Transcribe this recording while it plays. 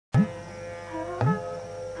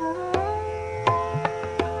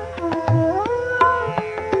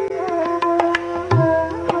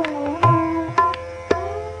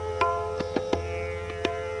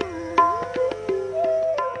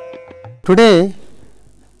today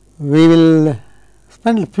we will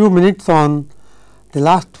spend a few minutes on the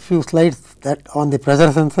last few slides that on the pressure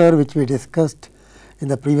sensor, which we discussed in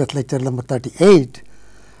the previous lecture number 38,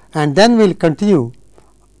 and then we will continue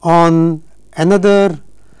on another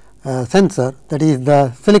sensor, that is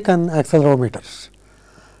the silicon accelerometers.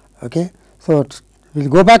 Okay. So, we will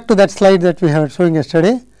go back to that slide that we have showing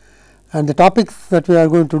yesterday, and the topics that we are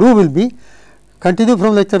going to do will be continue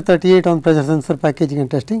from lecture 38 on pressure sensor packaging and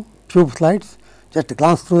testing, few slides, just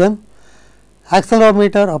glance through them,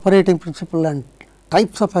 accelerometer, operating principle and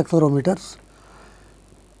types of accelerometers,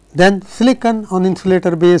 then silicon on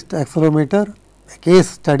insulator based accelerometer, a case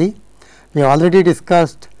study. We have already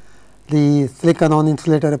discussed the silicon on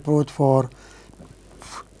insulator approach for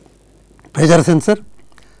pressure sensor.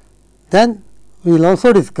 Then we will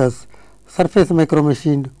also discuss surface micro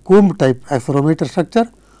machined comb type accelerometer structure,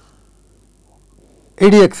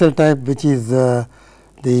 ADXL type, which is the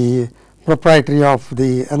proprietary of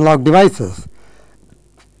the analog devices,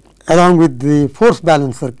 along with the force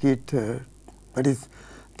balance circuit, that is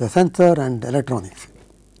the sensor and electronics.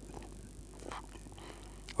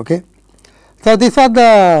 Okay. So, these are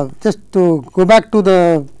the, just to go back to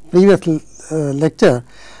the previous lecture,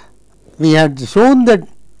 we had shown that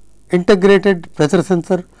integrated pressure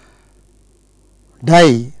sensor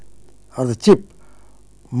die or the chip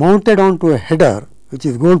mounted onto a header which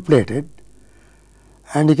is gold plated,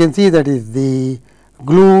 and you can see that is the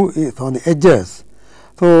glue is on the edges.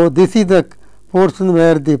 So, this is the portion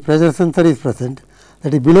where the pressure sensor is present,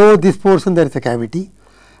 that is below this portion there is a cavity,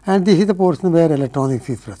 and this is the portion where electronics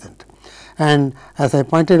is present. And as I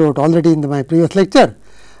pointed out already in my previous lecture,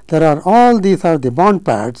 there are all these are the bond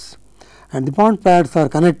pads, and the bond pads are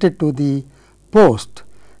connected to the post,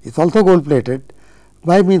 it is also gold plated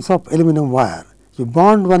by means of aluminum wire. You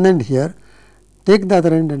bond one end here, take the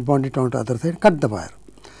other end and bond it on to the other side, cut the wire.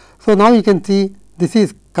 So, now you can see this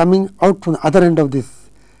is coming out from the other end of this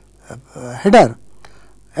header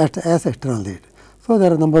as external lead. So,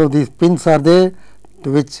 there are a number of these pins are there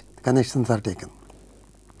to which connections are taken.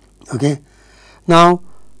 Okay. Now,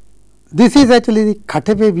 this is actually the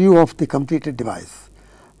cutaway view of the completed device.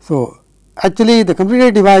 So, actually the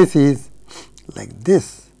completed device is like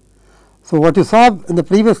this. So, what you saw in the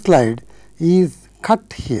previous slide is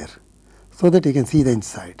cut here, so that you can see the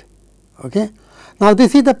inside. Okay. Now,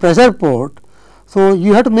 this is the pressure port. So,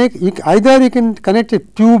 you have to make either you can connect a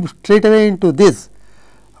tube straight away into this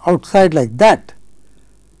outside like that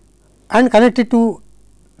and connect it to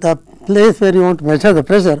the place where you want to measure the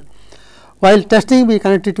pressure, while testing be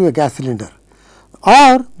connected to a gas cylinder,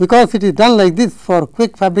 or because it is done like this for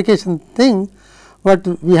quick fabrication thing, what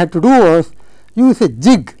we had to do was use a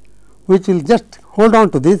jig which will just hold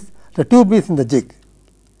on to this, the tube is in the jig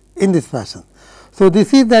in this fashion. So,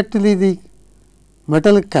 this is actually the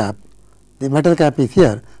metal cap, the metal cap is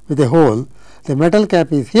here with a hole, the metal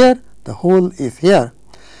cap is here, the hole is here,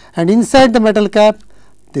 and inside the metal cap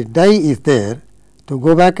the die is there. To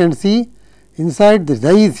go back and see, inside the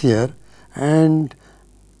die is here, and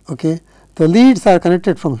okay, the leads are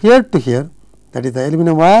connected from here to here, that is the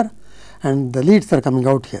aluminum wire, and the leads are coming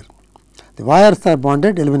out here. The wires are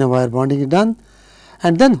bonded, aluminum wire bonding is done,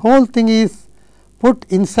 and then whole thing is put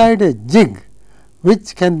inside a jig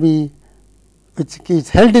which can be, which is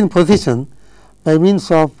held in position by means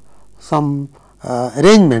of some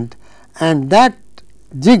arrangement, and that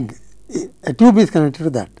jig, a tube is connected to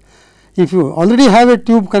that. If you already have a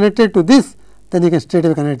tube connected to this, then you can straight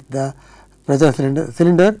away connect the pressure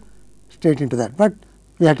cylinder straight into that, but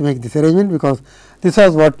we have to make this arrangement because this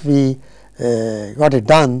was what we got it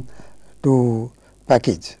done to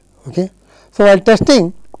package. Okay. So, while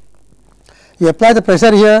testing, you apply the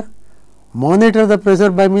pressure here, monitor the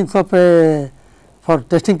pressure by means of a, for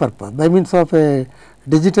testing purpose, by means of a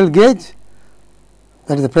digital gauge,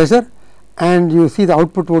 that is the pressure, and you see the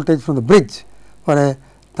output voltage from the bridge for a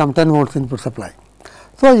some 10 volts input supply.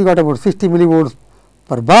 So, you got about 60 millivolts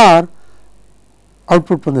per bar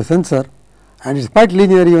output from the sensor, and it is quite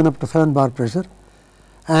linear even up to 7 bar pressure,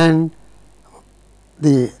 and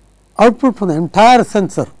the output from the entire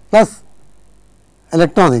sensor plus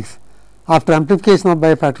electronics after amplification by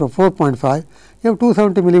a factor of 4.5, you have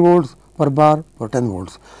 270 millivolts per bar for 10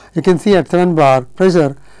 volts. You can see at 7 bar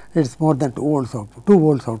pressure it is more than 2 volts output, 2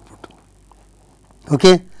 volts output.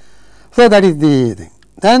 Okay. So, that is the thing.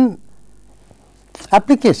 Then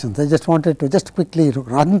applications, I just wanted to just quickly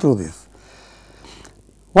run through this.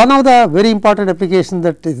 One of the very important applications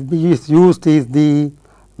that is used is the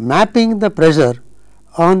mapping the pressure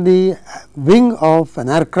on the wing of an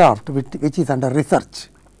aircraft which is under research.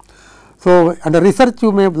 So, under research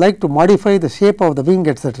you may like to modify the shape of the wing,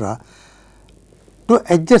 etc.,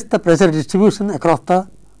 to adjust the pressure distribution across the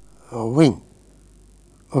wing.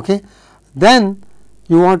 Okay. Then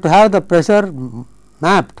you want to have the pressure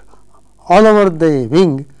mapped all over the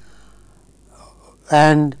wing,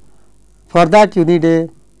 and for that you need a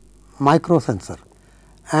micro sensor,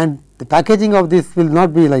 and the packaging of this will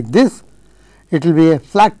not be like this, it will be a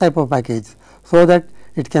flat type of package. So, that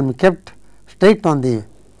it can be kept straight on the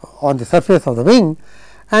surface of the wing,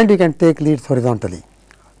 and you can take leads horizontally.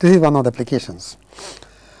 This is one of the applications.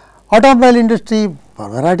 Automobile industry, for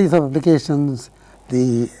varieties of applications,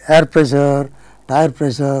 the air pressure, tire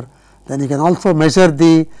pressure, then you can also measure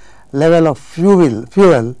the level of fuel in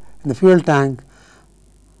the fuel tank,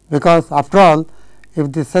 because after all, if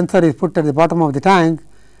the sensor is put at the bottom of the tank,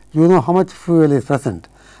 you know how much fuel is present.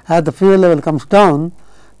 As the fuel level comes down,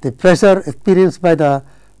 the pressure experienced by the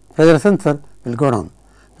pressure sensor will go down.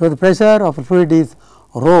 So, the pressure of a fluid is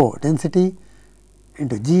rho density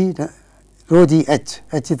into g rho g h,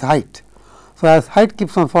 h is height. So, as height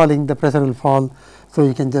keeps on falling, the pressure will fall. So,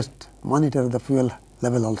 you can just monitor the fuel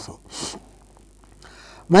level also.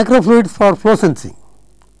 Microfluids for flow sensing.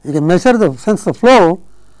 You can measure the sense of flow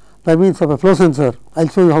by means of a flow sensor. I will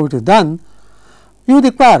show you how it is done. You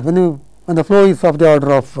require when the flow is of the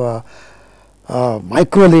order of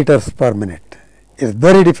microliters per minute. It is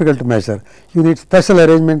very difficult to measure. You need special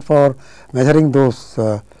arrangement for measuring those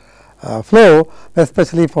flow,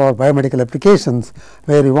 especially for biomedical applications,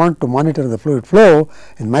 where you want to monitor the fluid flow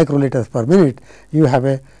in microliters per minute. You have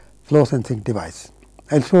a flow sensing device.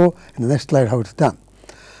 I will show in the next slide how it is done.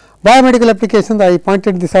 Biomedical applications, I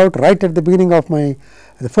pointed this out right at the beginning of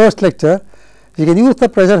the first lecture. You can use the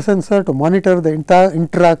pressure sensor to monitor the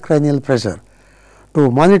intracranial pressure,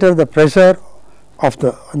 to monitor the pressure of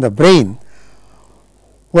the brain.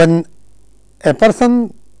 When a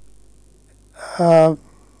person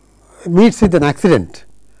meets with an accident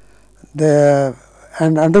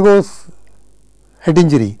and undergoes head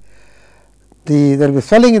injury, there will be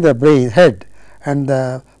swelling in the head, and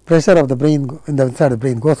the pressure of the brain inside the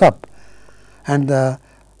brain goes up, and there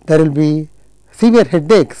will be severe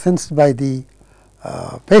headache sensed by the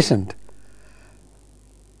patient.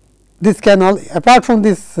 This can apart from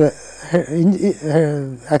this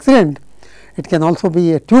accident, it can also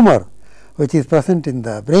be a tumor which is present in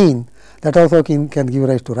the brain, that also can give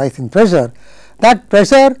rise to rise in pressure. That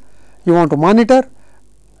pressure you want to monitor,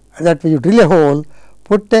 that when you drill a hole,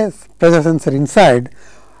 put a pressure sensor inside,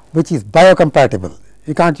 which is biocompatible.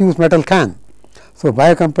 You can't use metal can. So,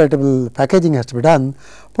 biocompatible packaging has to be done.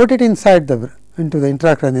 Put it inside into the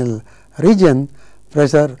intracranial region,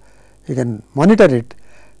 pressure, you can monitor it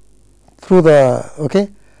through the. Okay.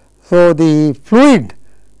 So, the fluid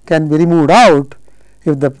can be removed out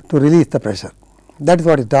to release the pressure. That is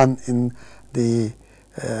what is done in the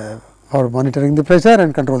for monitoring the pressure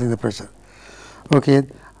and controlling the pressure. Okay.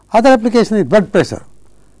 Other application is blood pressure.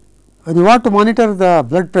 When you want to monitor the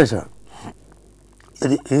blood pressure,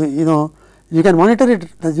 you can monitor it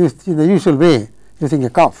in the usual way using a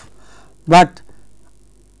cuff, but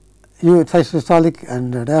it's systolic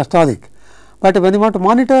and diastolic. But when you want to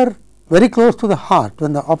monitor very close to the heart,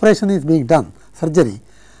 when the operation is being done, surgery,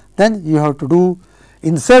 then you have to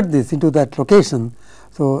insert this into that location.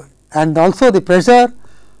 So, and also the pressure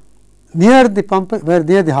near the pump,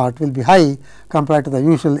 near the heart will be high compared to the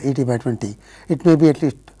usual 80 by 20. It may be at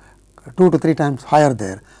least 2 to 3 times higher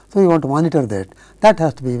there. So, you want to monitor that. That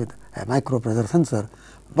has to be with a micro pressure sensor.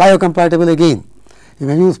 Biocompatible again, you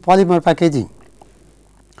may use polymer packaging.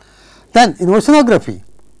 Then in oceanography,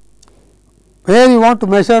 where you want to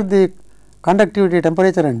measure the conductivity,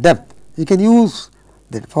 temperature and depth, you can use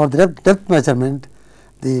for the depth measurement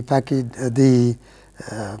the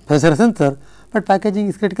pressure sensor, but packaging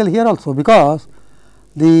is critical here also, because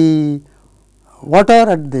the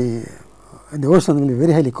water in the ocean will be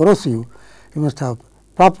very highly corrosive. You must have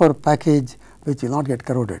proper package which will not get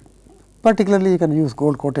corroded. Particularly, you can use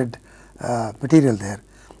gold coated material there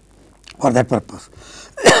for that purpose.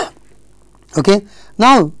 Okay.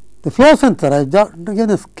 Now, the flow sensor, I have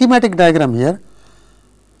given a schematic diagram here.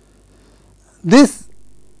 This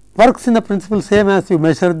works in the principle same as you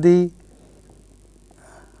measure the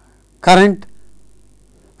current.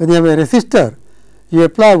 When you have a resistor, you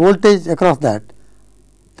apply voltage across that,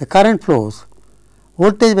 the current flows.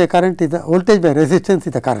 Voltage by current is the voltage by resistance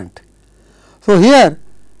is the current. So, here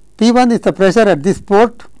P1 is the pressure at this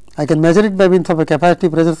port. I can measure it by means of a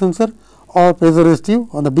capacitive pressure sensor or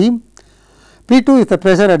piezoresistive on the beam. P2 is the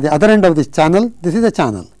pressure at the other end of this channel. This is a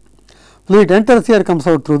channel. Fluid enters here, comes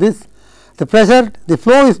out through this. The pressure, the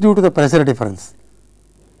flow is due to the pressure difference.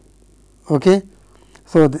 Okay.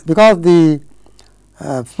 So, because the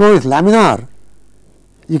flow is laminar,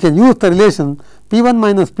 you can use the relation P 1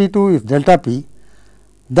 minus P 2 is delta P,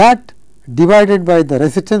 that divided by the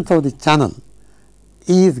resistance of the channel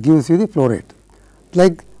is gives you the flow rate,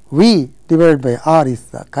 like V divided by R is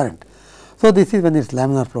the current. So, this is when it is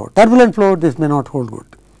laminar flow. Turbulent flow, this may not hold good.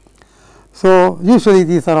 So, usually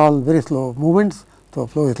these are all very slow movements. So,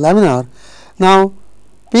 flow is laminar. Now,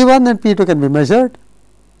 P 1 and P 2 can be measured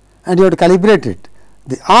and you have to calibrate it.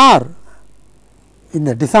 The R in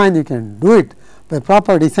the design, you can do it by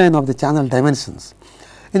proper design of the channel dimensions.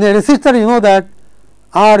 In a resistor, you know that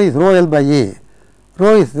R is rho L by A,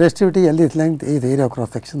 rho is resistivity, L is length, A is the area of cross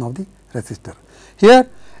section of the resistor. Here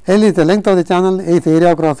L is the length of the channel, A is the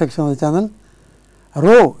area of cross section of the channel,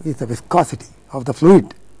 rho is the viscosity of the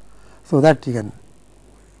fluid. So, that you can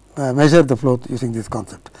measure the flow using this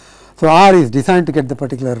concept. So, R is designed to get the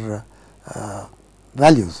particular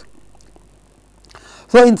values.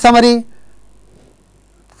 So, in summary,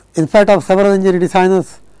 in fact of several engineering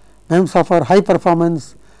designers, MEMS offer high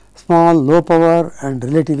performance, small, low power and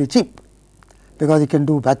relatively cheap, because you can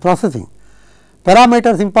do batch processing.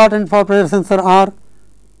 Parameters important for pressure sensor are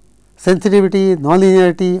sensitivity,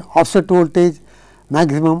 nonlinearity, offset voltage,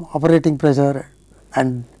 maximum operating pressure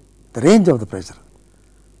and the range of the pressure.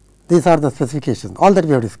 These are the specifications, all that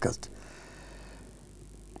we have discussed.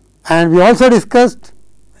 And we also discussed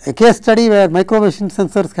a case study where micro machine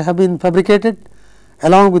sensors have been fabricated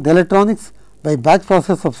along with electronics by batch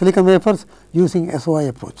process of silicon wafers using SOI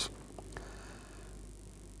approach.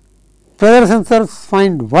 Pressure sensors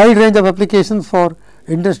find wide range of applications for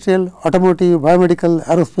industrial, automotive, biomedical,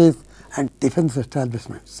 aerospace and defense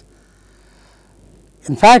establishments.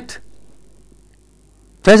 In fact,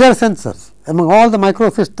 pressure sensors, among all the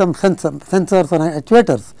microsystem sensors and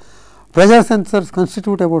actuators, pressure sensors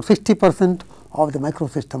constitute about 60% of the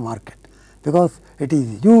microsystem market, because it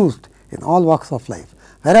is used in all walks of life.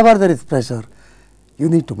 Wherever there is pressure, you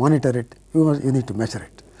need to monitor it, you need to measure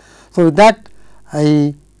it. So, with that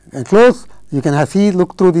I close. You can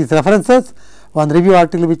look through these references. One review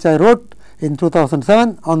article which I wrote in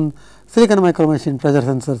 2007 on silicon micro machine pressure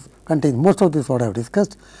sensors contains most of this what I have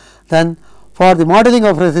discussed. Then for the modeling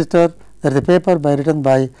of resistor, there is a paper written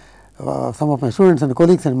by some of my students and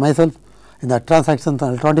colleagues and myself in the transactions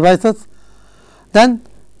and electron devices. Then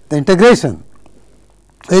the integration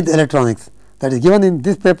with electronics, that is given in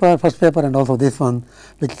this paper, first paper and also this one,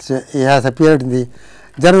 which has appeared in the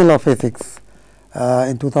Journal of Physics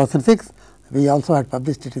in 2006. We also had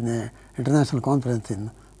published it in an international conference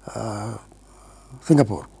in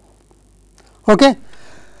Singapore. Okay.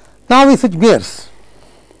 Now, we switch gears.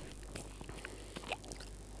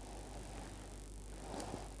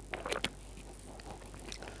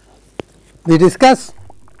 We discuss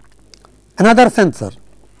another sensor,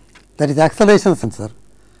 that is acceleration sensor,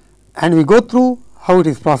 and we go through how it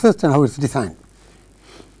is processed and how it is designed.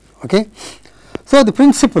 Okay. So, the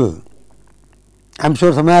principle, I am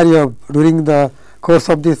sure somewhere you have during the course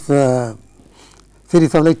of this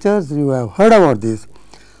series of lectures you have heard about this.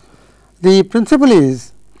 The principle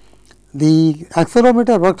is the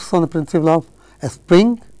accelerometer works on the principle of a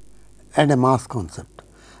spring and a mass concept.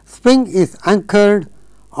 Spring is anchored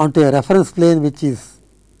onto a reference plane which is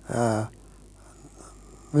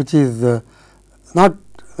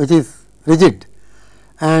rigid,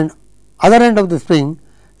 and other end of the spring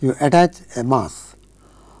you attach a mass.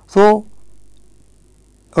 So,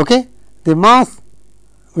 the mass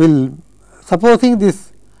will, supposing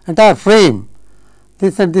this entire frame,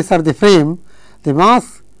 this and this are the frame, the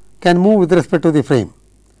mass can move with respect to the frame.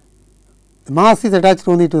 The mass is attached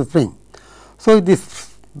only to the spring. So,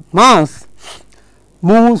 this mass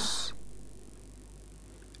moves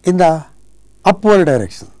in the upward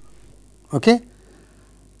direction. Okay.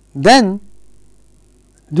 Then,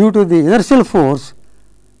 due to the inertial force,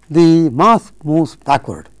 the mass moves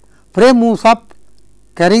backward. Frame moves up,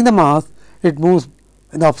 carrying the mass, it moves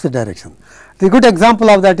in the opposite direction. The good example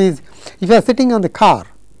of that is, if you are sitting on the car,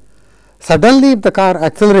 suddenly if the car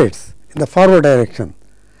accelerates in the forward direction,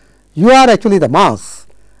 you are actually the mass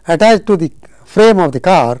attached to the frame of the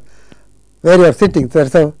car where you are sitting. So,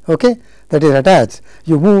 that is attached,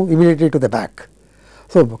 you move immediately to the back.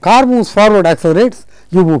 So, car moves forward, accelerates,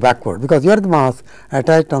 you move backward, because you are the mass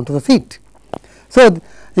attached onto the seat. So,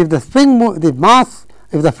 if the spring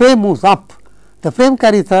if the frame moves up, the frame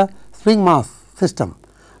carries a spring mass system.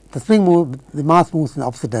 The mass moves in the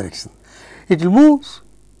opposite direction. It will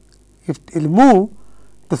move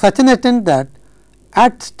to such an extent that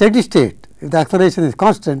at steady state, if the acceleration is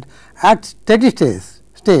constant, at steady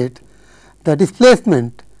state, the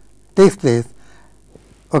displacement takes place.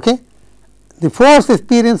 Okay. The force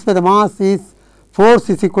experienced by the mass is force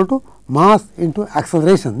is equal to mass into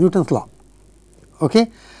acceleration, Newton's law.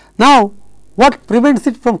 Okay. Now, what prevents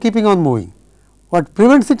it from keeping on moving? What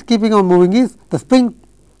prevents it keeping on moving is the spring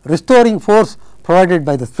restoring force provided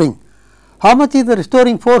by the spring. How much is the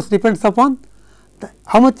restoring force depends upon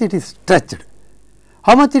how much it is stretched.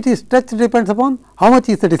 How much it is stretched depends upon how much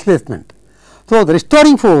is the displacement. So, the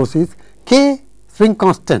restoring force is K spring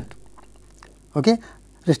constant. Okay.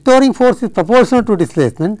 Restoring force is proportional to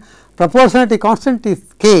displacement, proportionality constant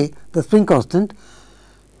is K, the spring constant.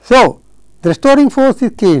 So, the restoring force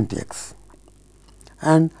is K into x,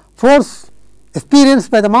 and force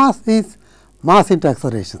experienced by the mass is mass into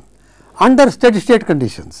acceleration under steady state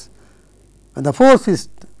conditions. When the force is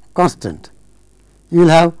constant, you will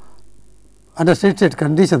have under steady state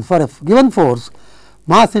conditions for a given force,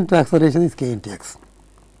 mass into acceleration is K into x,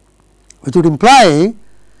 which would imply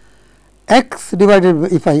x divided by,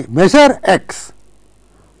 if I measure x,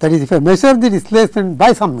 that is if I measure the displacement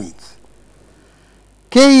by some means,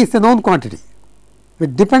 K is a known quantity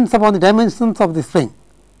which depends upon the dimensions of the spring,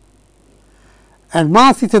 and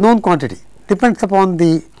mass is a known quantity, depends upon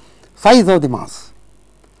the size of the mass.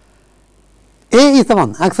 A is the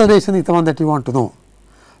one, acceleration is the one that you want to know.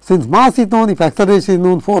 Since mass is known, if acceleration is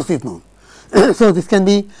known, force is known. So, this can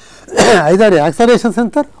be either a acceleration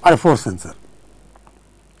sensor or a force sensor.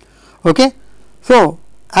 Okay. So,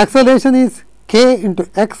 acceleration is K into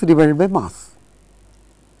x divided by mass.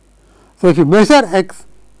 So, if you measure x,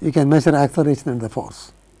 you can measure acceleration and the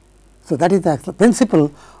force. So, that is the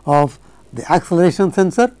principle of the acceleration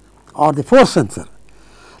sensor or the force sensor.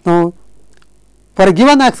 Now, for a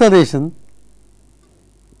given acceleration,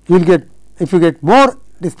 you will get, if you get more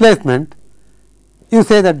displacement, you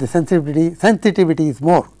say that the sensitivity is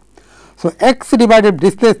more. So, x divided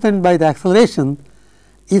displacement by the acceleration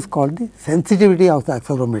is called the sensitivity of the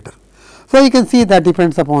accelerometer. So, you can see that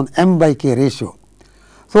depends upon m by k ratio.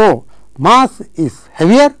 So, mass is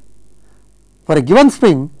heavier for a given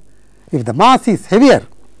spring. If the mass is heavier,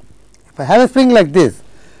 if I have a spring like this,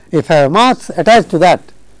 if I have a mass attached to that,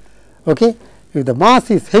 okay, if the mass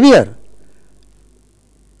is heavier,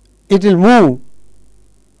 it will move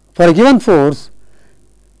for a given force.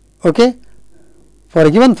 Okay, for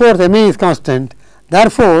a given force m a is constant.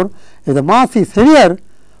 Therefore, if the mass is heavier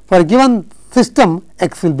for a given system,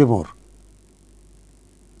 x will be more.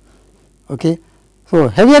 Okay. So,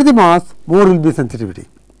 heavier the mass, more will be sensitivity.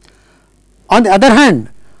 On the other hand,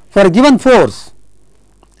 for a given force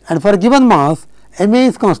and for a given mass, m a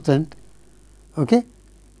is constant. Okay.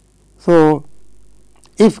 So,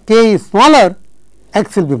 if k is smaller,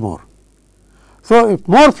 x will be more. So, if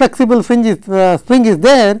more flexible spring is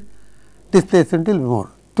there, displacement will be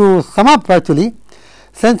more. To sum up, actually,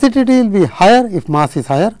 sensitivity will be higher if mass is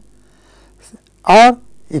higher or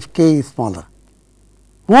if k is smaller.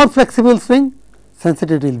 More flexible spring,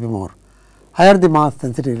 sensitivity will be more. Higher the mass,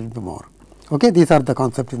 sensitivity will be more. Okay, these are the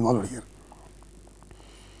concepts involved here.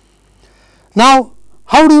 Now,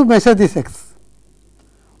 how do you measure this x?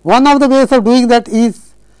 One of the ways of doing that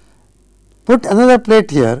is put another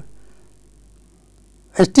plate here,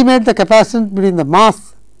 estimate the capacitance between the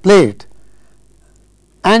mass plate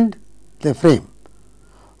and the frame.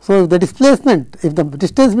 So, if the displacement, if the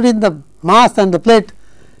distance between the mass and the plate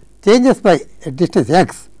changes by a distance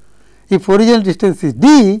x, if original distance is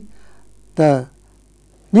d, the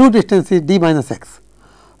new distance is d minus x.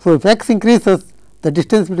 So, if x increases, the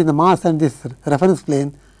distance between the mass and this reference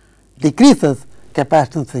plane decreases,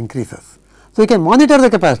 capacitance increases. So, you can monitor the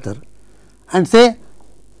capacitor and say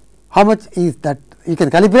how much is that. You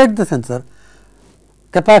can calibrate the sensor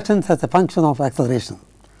capacitance as a function of acceleration.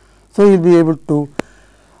 So, you will be able to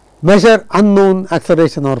measure unknown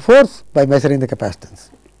acceleration or force by measuring the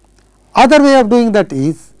capacitance. Other way of doing that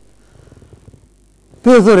is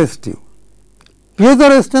piezoresistive.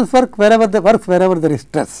 Piezoresistance works wherever there is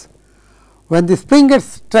stress. When the spring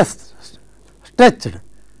gets stretched,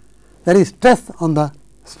 there is stress on the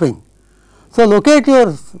spring. So, locate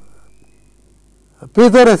your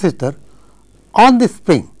piezoresistor on the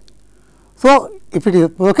spring. So, if it is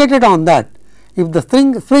located on that, if the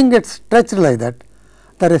spring gets stretched like that,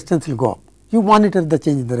 the resistance will go up. You monitor the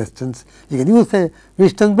change in the resistance. You can use a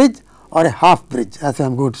Wheaton bridge or a half bridge, as I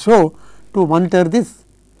am going to show, to monitor this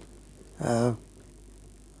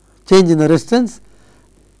change in the resistance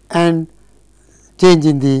and change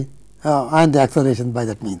in the and the acceleration by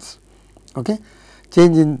that means. Okay.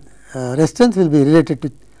 Change in resistance will be related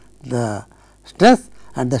to the stress,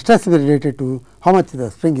 and the stress will be related to how much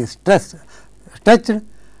the spring is stretched,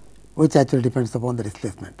 which actually depends upon the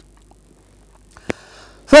displacement.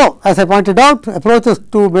 So, as I pointed out, approaches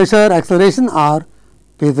to measure acceleration are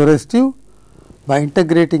piezoresistive by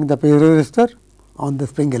integrating the piezoresistor on the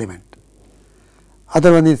spring element.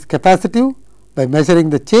 Other one is capacitive by measuring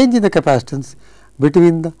the change in the capacitance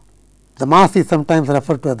between the mass is sometimes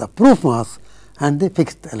referred to as the proof mass and the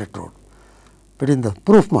fixed electrode. Between the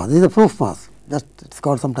proof mass, this is the proof mass, just it is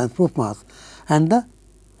called sometimes proof mass, and the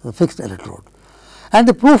fixed electrode. And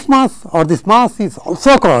the proof mass or this mass is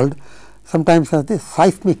also called sometimes as the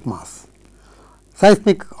seismic mass.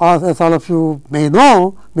 Seismic, as all of you may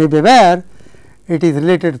know, may be aware, it is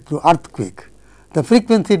related to earthquake. The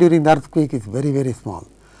frequency during the earthquake is very, very small.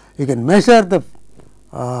 You can measure the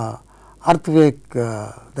earthquake,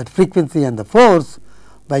 that frequency and the force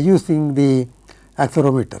by using the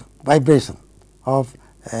accelerometer, vibration of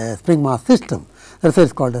a spring mass system. That is why it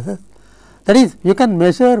is called as a, that is, you can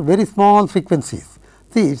measure very small frequencies.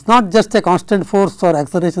 See, it is not just a constant force or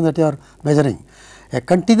acceleration that you are measuring.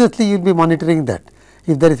 Continuously you will be monitoring that.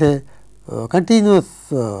 If there is a continuous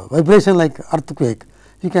vibration like earthquake,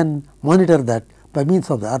 you can monitor that by means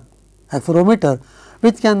of the accelerometer,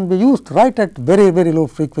 which can be used right at very, very low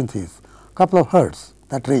frequencies, couple of hertz,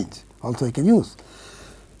 that range also you can use.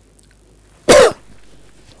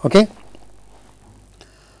 Okay.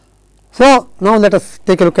 So, now let us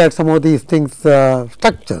take a look at some of these things,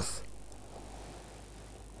 structures.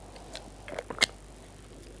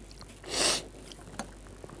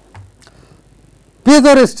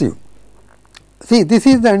 Piezoresistive. See, this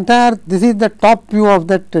is the entire, this is the top view of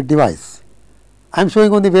that device. I am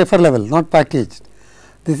showing on the wafer level, not packaged.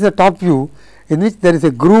 This is the top view in which there is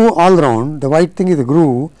a groove all round, the white thing is a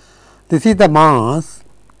groove. This is the mass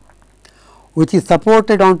which is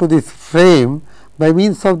supported onto this frame by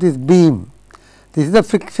means of this beam. This is the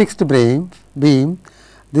fixed beam.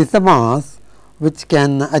 This is the mass which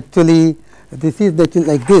can actually, this is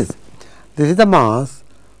like this. This is the mass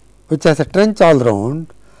which has a trench all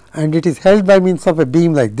round, and it is held by means of a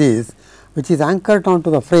beam like this, which is anchored onto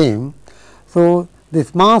the frame. So,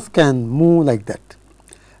 this mass can move like that,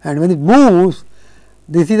 and when it moves,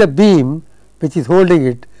 this is a beam which is holding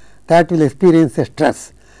it, that will experience a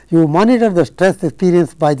stress. You monitor the stress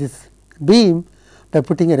experienced by this beam by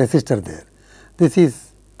putting a resistor there. This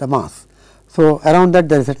is the mass. So, around that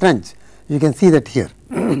there is a trench, you can see that here,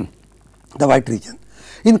 the white region.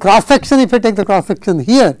 In cross section, if I take the cross section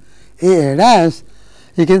here, A dash,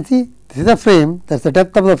 you can see this is a frame, that is the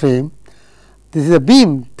depth of the frame. This is a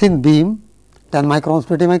beam, thin beam, 10 microns,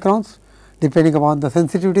 20 microns, depending upon the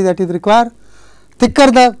sensitivity that is required. Thicker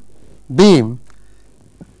the beam,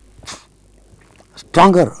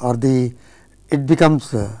 stronger, or it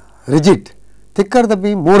becomes rigid. Thicker the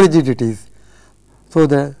beam, more rigid it is. So,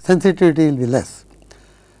 the sensitivity will be less.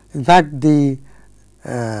 In fact, the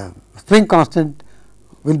spring constant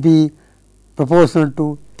will be proportional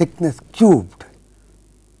to thickness cubed.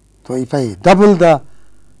 So, if I double the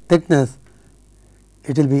thickness,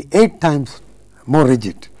 it will be 8 times more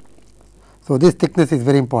rigid. So, this thickness is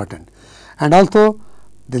very important, and also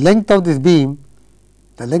the length of this beam,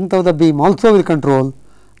 the length of the beam also will control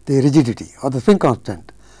the rigidity or the spring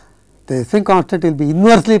constant. The spring constant will be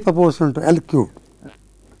inversely proportional to L cubed.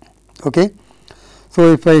 Okay.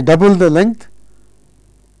 So, if I double the length,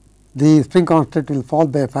 the spring constant will fall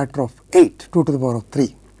by a factor of 8, 2 to the power of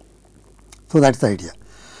 3. So, that is the idea.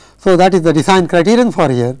 So, that is the design criterion for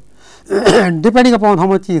here, and depending upon how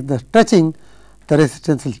much is the stretching, the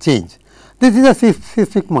resistance will change. This is a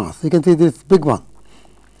seismic mass, you can see this big one,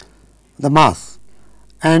 the mass,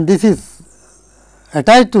 and this is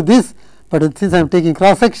attached to this, but since I am taking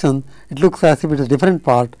cross section, it looks as if it is a different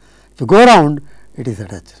part. If you go around, it is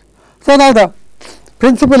attached. So, now the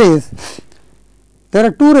principle is, there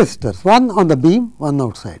are two resistors, one on the beam, one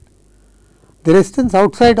outside. The resistance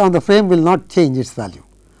outside on the frame will not change its value.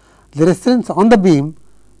 The resistance on the beam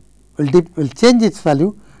will change its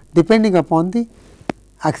value depending upon the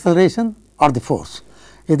acceleration or the force.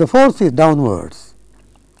 If the force is downwards,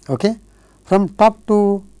 okay, from top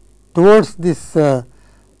to towards this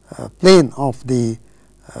plane of the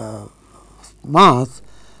mass,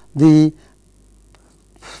 the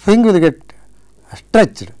spring will get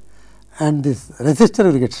stretched and this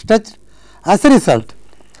resistor will get stretched. As a result,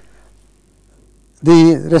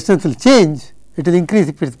 the resistance will change, it will increase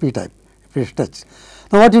if it is p type, if it is stretched.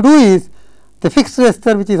 Now, what you do is, the fixed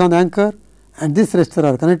resistor which is on the anchor and this resistor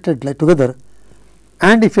are connected like together,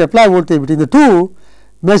 and if you apply voltage between the two,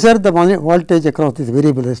 measure the voltage across this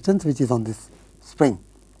variable resistance which is on this spring,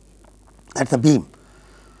 that is the beam.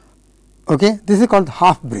 Okay. This is called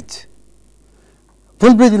half bridge.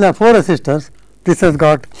 Full bridge will have 4 resistors, this has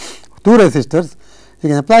got 2 resistors. You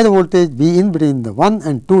can apply the voltage V in between the 1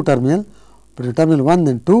 and 2 terminal, between terminal 1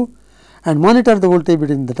 and 2, and monitor the voltage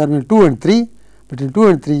between the terminal 2 and 3. Between 2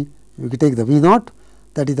 and 3, you can take the V naught,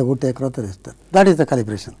 that is the voltage across the resistor. That is the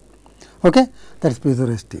calibration. Okay? That is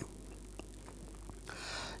piezoresistive.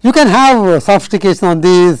 You can have sophistication on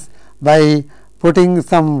these by putting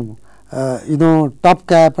some top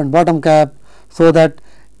cap and bottom cap, so that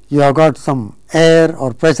you have got some air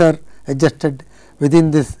or pressure adjusted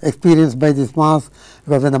within this experience by this mass,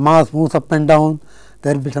 because when the mass moves up and down,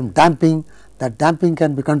 there will be some damping. That damping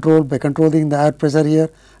can be controlled by controlling the air pressure here,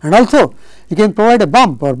 and also you can provide a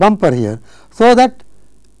bump or bumper here, so that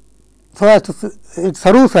it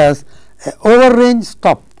serves as a over range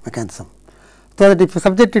stop mechanism, so that if you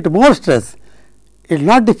subject it to more stress, it will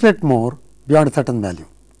not deflect more beyond a certain value,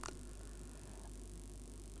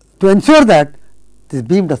 to ensure that this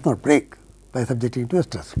beam does not break by subjecting it to a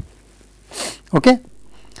stress. Okay.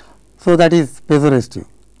 So, that is piezoresistive.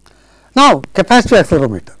 Now, capacitive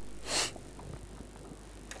accelerometer.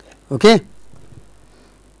 Okay.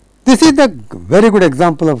 This is the very good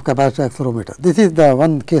example of capacitive accelerometer. This is the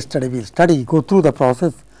one case study we will study, go through the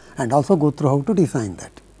process and also go through how to design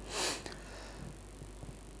that.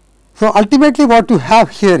 So, ultimately what you have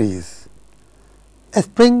here is a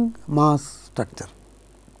spring mass structure.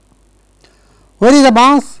 Where is the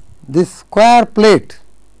mass? This square plate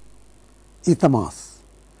is the mass.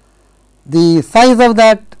 The size of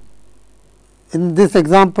that, in this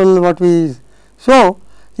example what we show,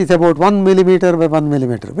 is about 1 millimeter by 1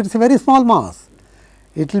 millimeter, which is a very small mass.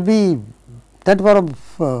 It will be that power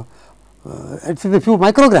of it is a few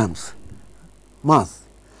micrograms mass.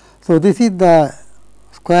 So, this is the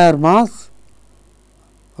square mass,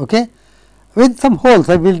 okay, with some holes.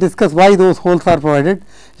 I will discuss why those holes are provided.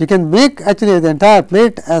 You can make actually the entire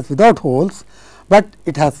plate as without holes, but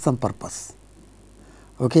it has some purpose.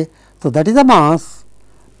 Okay. So, that is a mass,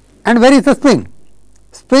 and where is the spring?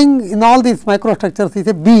 Spring in all these microstructures is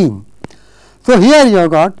a beam. So, here you have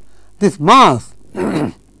got this mass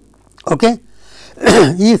okay,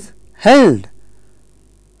 is held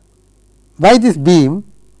by this beam,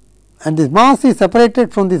 and this mass is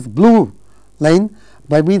separated from this blue line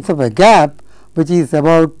by means of a gap which is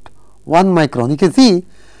about 1 micron. You can see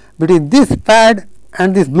between this pad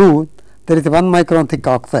and this blue there is a 1 micron thick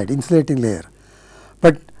oxide insulating layer,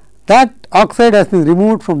 but that oxide has been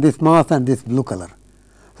removed from this mass and this blue color.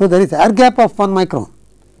 So, there is air gap of 1 micron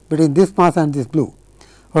between this mass and this blue.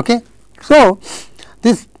 Okay. So,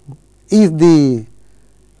 this is the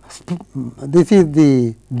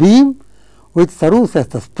beam which serves as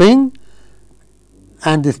the spring,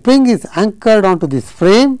 and the spring is anchored onto this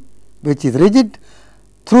frame which is rigid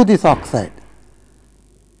through this oxide.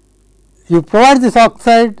 You provide this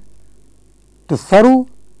oxide to serve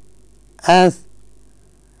as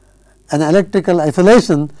an electrical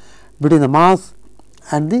isolation between the mass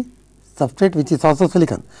and the substrate, which is also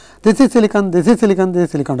silicon. This is silicon, this is silicon, this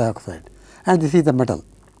is silicon dioxide, and this is the metal.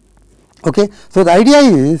 Okay. So, the idea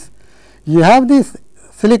is you have this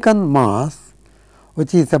silicon mass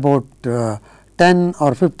which is about 10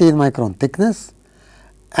 or 15 micron thickness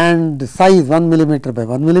and size 1 millimeter by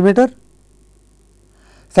 1 millimeter,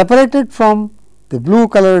 separated from the blue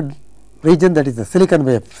colored region, that is the silicon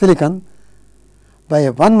way of silicon, by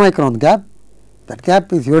a 1 micron gap. That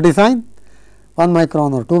gap is your design, 1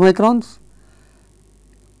 micron or 2 microns,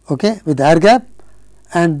 okay, with air gap,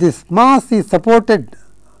 and this mass is supported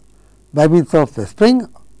by means of a spring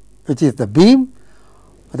which is the beam.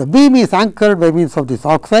 The beam is anchored by means of this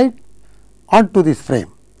oxide onto this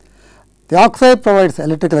frame. The oxide provides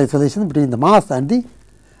electrical isolation between the mass and the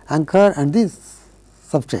anchor and the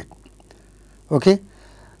substrate. Okay.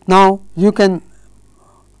 Now, you can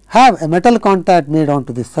have a metal contact made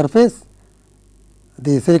onto this surface,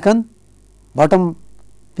 the silicon bottom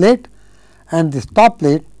plate and this top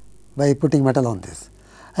plate, by putting metal on this.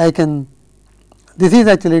 This is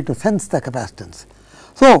actually to sense the capacitance.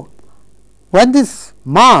 So, when this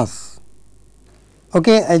mass,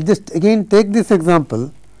 okay, I will just again take this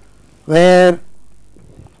example where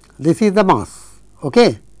this is the mass,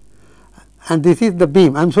 okay, and this is the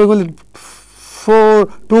beam. I am showing only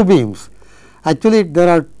two beams. Actually, there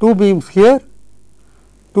are 2 beams here,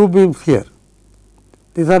 2 beams here.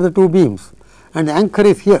 These are the 2 beams, and the anchor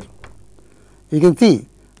is here. You can see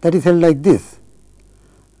that is held like this.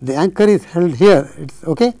 The anchor is held here. It's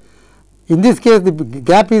okay. In this case, the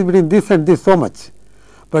gap is between this and this so much,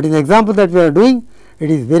 but in the example that we are doing, it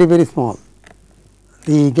is very, very small.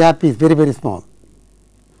 The gap is very, very small.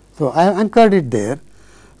 So, I have anchored it there.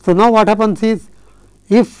 So, now what happens is,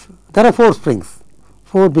 if there are 4 springs,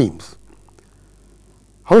 4 beams,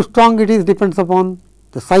 how strong it is depends upon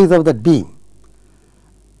the size of that beam,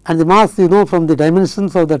 and the mass you know from the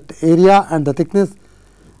dimensions of that area and the thickness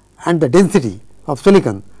and the density of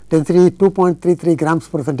silicon. Density is 2.33 grams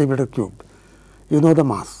per centimeter cube, you know the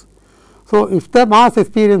mass. So, if the mass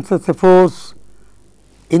experiences a force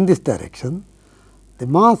in this direction, the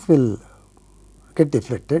mass will get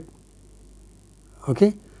deflected.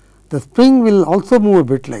 Okay. The spring will also move a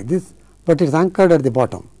bit like this, but it is anchored at the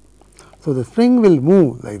bottom. So, the spring will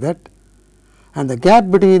move like that, and the gap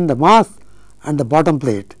between the mass and the bottom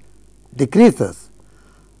plate decreases.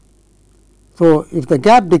 So, if the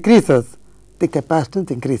gap decreases, the capacitance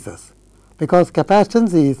increases, because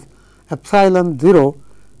capacitance is epsilon 0,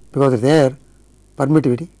 because it is air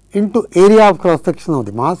permittivity, into area of cross section of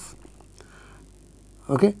the mass,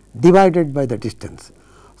 okay, divided by the distance.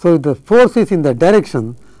 So, if the force is in the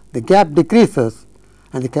direction, the gap decreases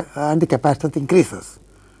and the capacitance increases.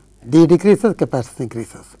 D decreases, capacitance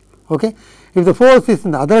increases. Okay. If the force is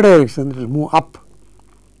in the other direction, it will move up.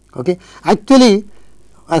 Okay. Actually,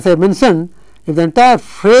 as I mentioned, if the entire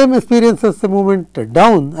frame experiences the movement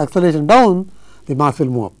down, acceleration down, the mass will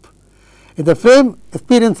move up. If the frame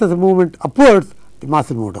experiences a movement upwards, the mass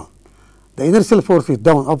will move down. The inertial force is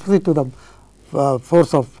down, opposite to the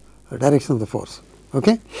force of direction of the force.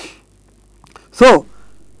 Okay. So,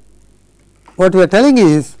 what we are telling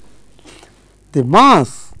is the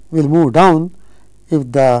mass will move down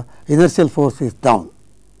if the inertial force is down.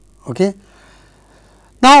 Okay.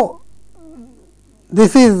 Now,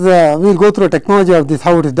 this is we will go through a technology of this,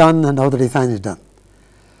 how it is done and how the design is done.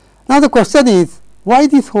 Now, the question is why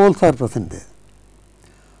these holes are present there.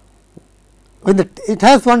 When it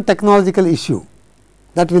has one technological issue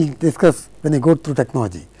that we will discuss when I go through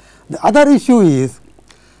technology. The other issue is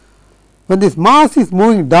when this mass is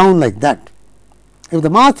moving down like that, if the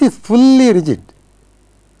mass is fully rigid,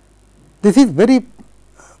 this is very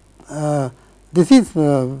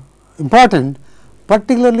important,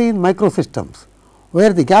 particularly in microsystems,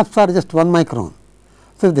 where the gaps are just 1 micron.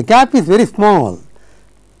 So, if the gap is very small,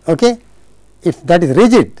 okay, if that is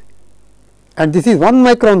rigid and this is 1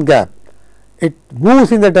 micron gap, it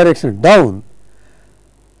moves in the direction down,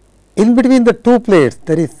 in between the two plates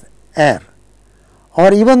there is air,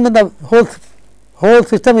 or even when the whole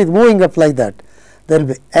system is moving up like that, there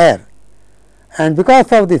will be air, and because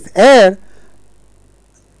of this air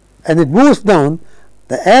and it moves down,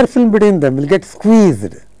 the air film between them will get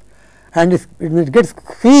squeezed, and when it gets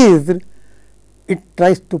squeezed, it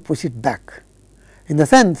tries to push it back. In the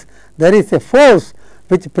sense, there is a force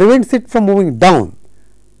which prevents it from moving down.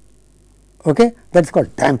 Okay, that is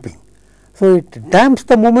called damping. So, it damps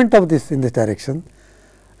the movement of this in this direction.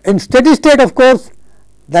 In steady state, of course,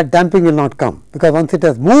 that damping will not come, because once it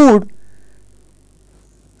has moved,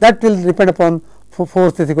 that will depend upon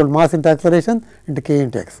force is equal to mass into acceleration into k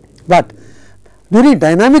into x. But during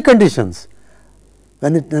dynamic conditions,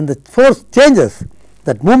 when the force changes,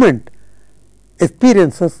 that movement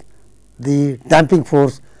experiences the damping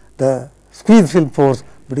force, the squeeze film force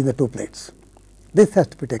between the two plates. This has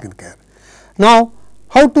to be taken care. Now,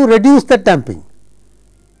 how to reduce the damping?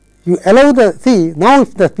 You allow the, see, now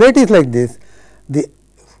if the plate is like this,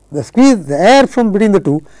 the squeeze, the air from between the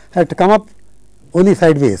two has to come up only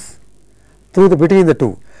sideways through the between the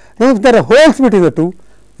two. Now, if there are holes between the two,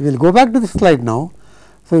 we will go back to this slide now.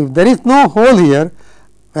 So, if there is no hole here,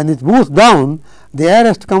 when it moves down, the air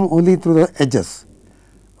has to come only through the edges,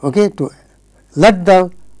 okay, to let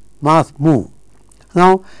the mass move.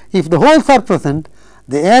 Now, if the holes are present,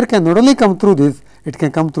 the air can not only come through this, it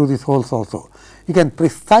can come through these holes also. You can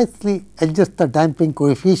precisely adjust the damping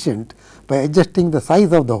coefficient by adjusting the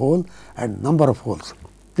size of the hole and number of holes.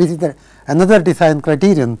 This is another design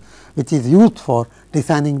criterion which is used for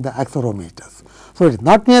designing the accelerometers. So, it is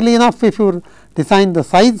not merely enough if you design the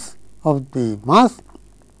size of the mass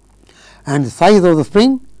and the size of the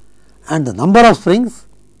spring and the number of springs.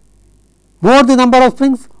 More the number of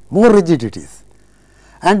springs, more rigid it is.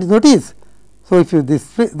 And notice, so if you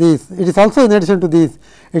this it is also in addition to this,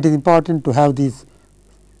 it is important to have these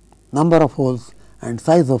number of holes and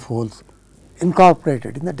size of holes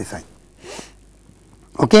incorporated in the design.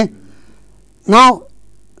 Okay. Now,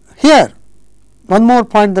 here one more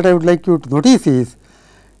point that I would like you to notice is,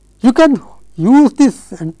 you can use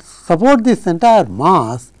this and support this entire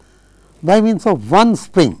mass by means of one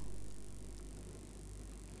spring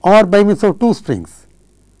or by means of two springs,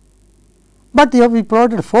 but here we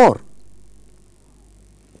provided 4.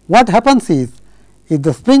 What happens is, if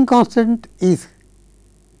the spring constant is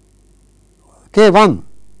K1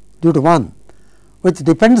 due to 1, which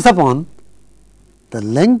depends upon the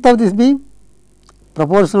length of this beam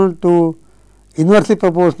proportional to inversely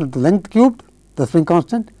proportional to length cubed, the spring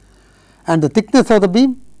constant, and the thickness of the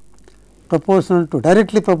beam proportional to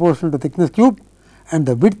directly proportional to thickness cubed, and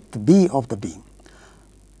the width b of the beam,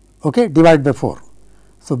 okay, divided by 4.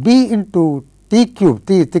 So, b into t cubed,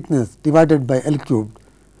 t thickness divided by L cubed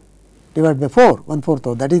divided by 4, 1/4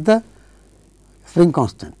 of that is the spring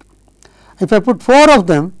constant. If I put 4 of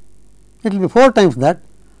them, it will be 4 times that.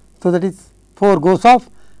 So, that is 4 goes off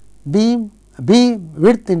beam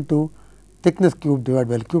width into thickness cube divided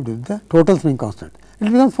by L cube is the total spring constant. It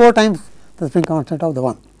becomes 4 times the spring constant of the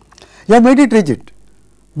one. You have made it rigid,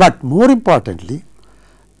 but more importantly,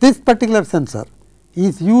 this particular sensor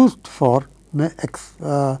is used for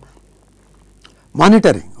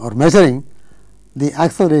monitoring or measuring the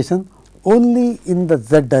acceleration only in the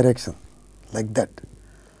z direction, like that.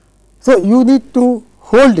 So, you need to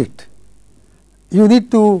hold it. You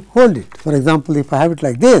need to hold it. For example, if I have it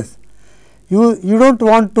like this, you do not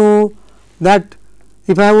want to that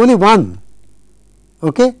if I have only one,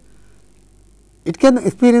 okay, it can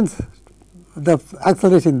experience the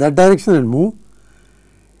acceleration in that direction and move.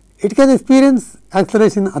 It can experience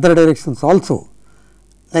acceleration in other directions also,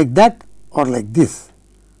 like that or like this.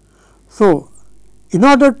 So, in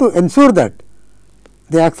order to ensure that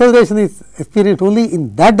the acceleration is experienced only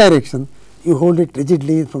in that direction, you hold it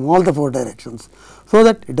rigidly from all the 4 directions. So,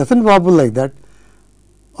 that it does not wobble like that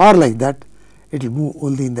or like that, it will move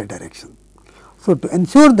only in that direction. So, to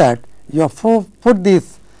ensure that you have put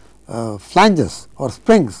these flanges or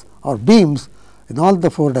springs or beams in all the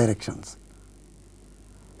 4 directions.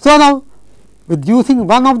 So, now with using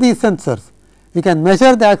one of these sensors, we can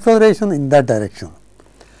measure the acceleration in that direction.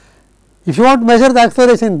 If you want to measure the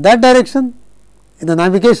acceleration in that direction in the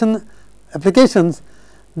navigation applications,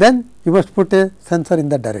 then you must put a sensor in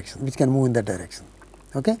that direction which can move in that direction,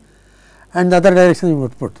 okay, and the other direction you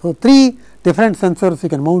would put. So, 3 different sensors you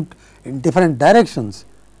can mount in different directions,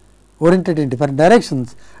 oriented in different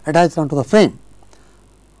directions, attached onto the frame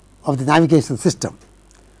of the navigation system.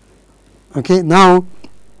 Okay. Now,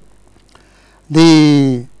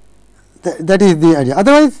 that is the idea.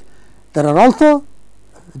 Otherwise, there are also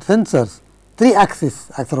sensors, 3 axis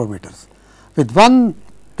accelerometers. With one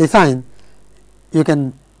design, you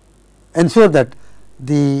can ensure that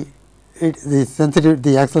the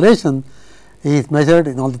acceleration is measured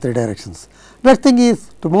in all the 3 directions. Best thing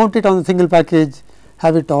is to mount it on a single package,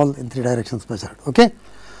 have it all in 3 directions measured. Okay.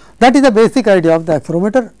 That is the basic idea of the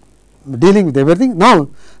accelerometer, dealing with everything. Now,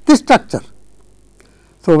 this structure.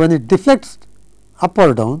 So, when it deflects up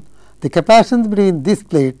or down, the capacitance between this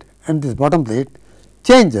plate and this bottom plate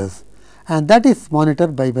changes, and that is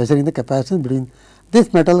monitored by measuring the capacitance between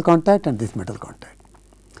this metal contact and this metal contact.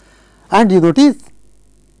 And you notice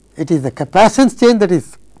it is the capacitance change that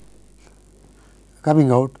is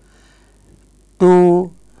coming out.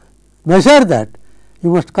 To measure that,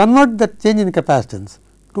 you must convert that change in capacitance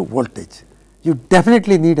to voltage. You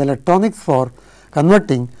definitely need electronics for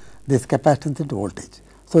converting this capacitance into voltage.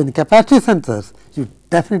 So, in capacitive sensors, you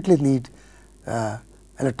definitely need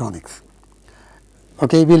electronics.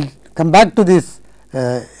 Okay, we will come back to this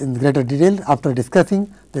in greater detail after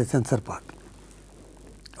discussing the sensor part.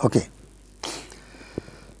 Okay.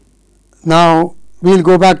 Now, we will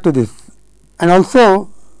go back to this, and also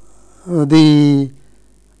the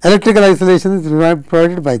electrical isolation is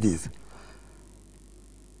provided by these.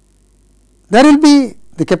 There will be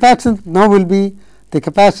the capacitance, now will be the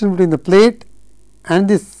capacitance between the plate and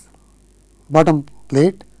this bottom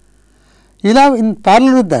plate. You will have in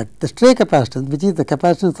parallel with that the stray capacitance, which is the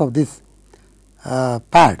capacitance of this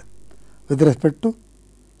pad with respect to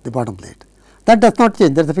the bottom plate. That does not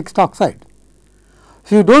change, that is a fixed oxide.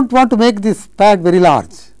 So, you do not want to make this pad very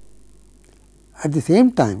large. At the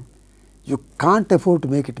same time, you can't afford to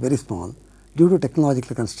make it very small due to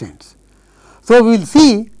technological constraints. So, we will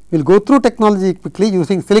see, we will go through technology quickly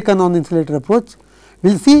using silicon on insulator approach. We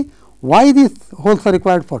will see why these holes are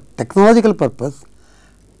required for technological purpose.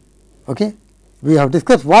 Okay. We have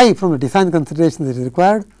discussed why from the design considerations it is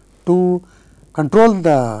required to control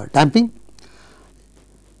the damping,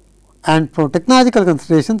 and for technological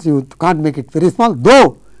considerations you can't make it very small,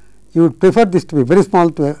 though you would prefer this to be very small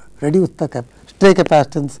to reduce the stray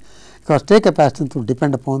capacitance, because stray capacitance will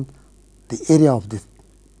depend upon the area of this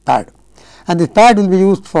pad, and this pad will be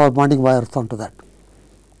used for bonding wires onto that.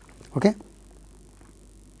 Okay.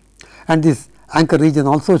 And this anchor region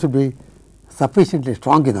also should be sufficiently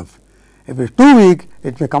strong enough. If it is too weak,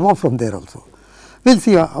 it may come off from there also. We will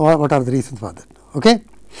see what are the reasons for that. Okay.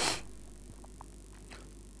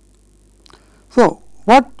 So,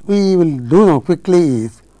 what we will do now quickly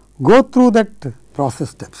is go through that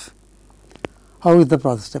process steps. How is the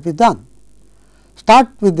process step is done? Start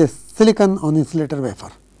with this silicon on insulator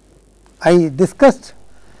wafer. I discussed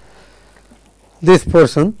this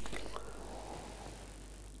portion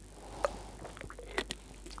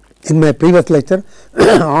in my previous lecture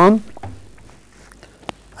on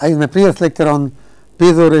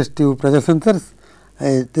piezoresistive pressure sensors.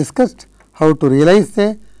 I discussed how to realize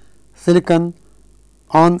a silicon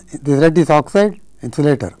on the red is oxide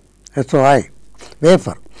insulator SOI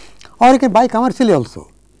wafer, or you can buy commercially also.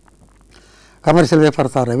 Commercial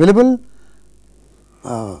wafers are available,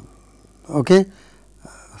 okay.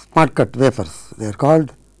 Smart cut wafers they are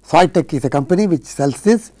called. Soitec is a company which sells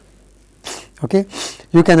this. Okay.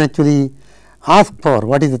 You can actually ask for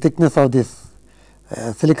what is the thickness of this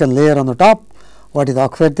silicon layer on the top, what is the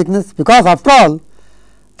oxide thickness, because after all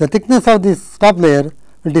the thickness of this top layer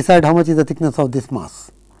will decide how much is the thickness of this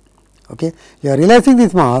mass. Okay. You are realizing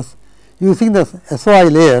this mass using the SOI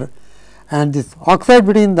layer, and this oxide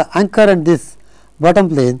between the anchor and this bottom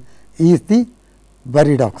plane is the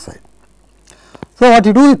buried oxide. So, what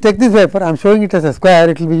you do is take this wafer, I am showing it as a square,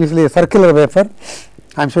 it will be usually a circular wafer.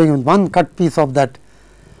 I am showing you one cut piece of that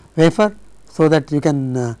wafer, so that you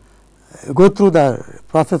can go through the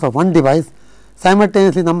process of one device.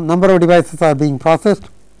 Simultaneously, number of devices are being processed.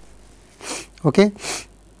 Okay.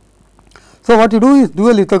 So, what you do is do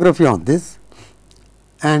a lithography on this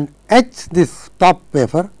and etch this top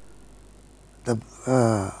wafer,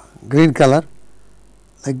 the green color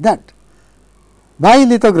like that. By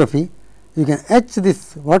lithography, you can etch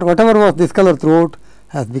this, whatever was this color throughout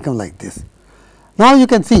has become like this. Now, you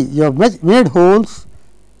can see you have made holes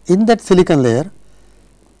in that silicon layer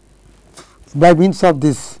by means of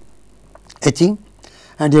this etching,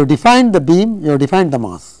 and you have defined the beam, you have defined the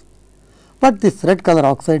mass, but this red color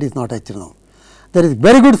oxide is not etched now. There is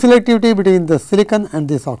very good selectivity between the silicon and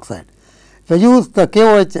this oxide. If I use the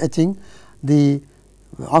KOH etching, the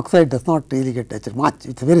oxide does not really get etched much,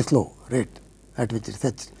 it is a very slow rate at which it is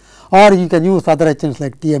etched. Or you can use other etchants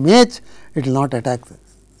like TMH, it will not attack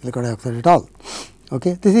silicon dioxide at all.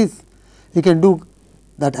 Okay. This is, you can do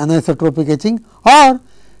that anisotropic etching or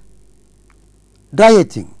dry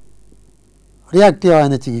etching, reactive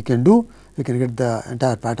ion etching you can do, you can get the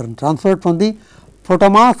entire pattern transferred from the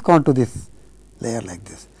photomask onto this layer like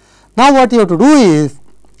this. Now, what you have to do is,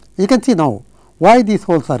 you can see now why these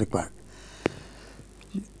holes are required.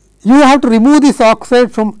 You have to remove this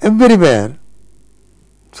oxide from everywhere,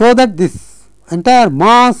 so that this entire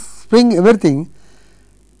mass, spring, everything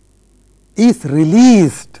is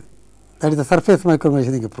released, that is the surface micro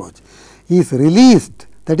machining approach, is released,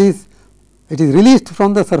 that is, it is released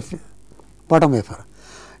from the surface bottom wafer.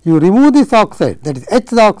 You remove this oxide, that is etch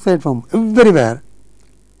the oxide from everywhere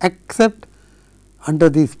except under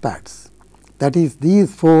these pads, that is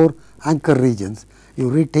these 4 anchor regions, you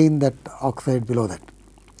retain that oxide below that.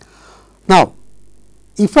 Now,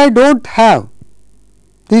 if I do not have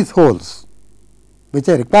these holes, which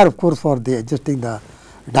I require of course for the adjusting the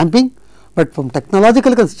damping, but from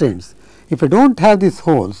technological constraints, if I do not have these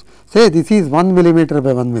holes, say this is 1 millimeter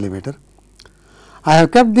by 1 millimeter, I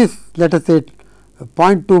have kept this, let us say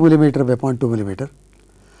 0.2 millimeter by 0.2 millimeter.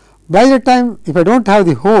 By the time if I do not have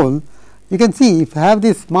the hole, you can see if I have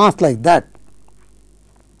this mass like that,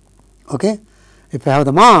 okay. If I have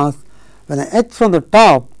the mass, when I etch from the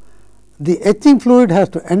top, the etching fluid has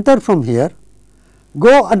to enter from here,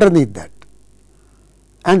 go underneath that,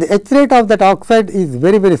 and the etch rate of that oxide is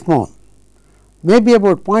very, very small, maybe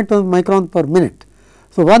about 0.1 micron per minute.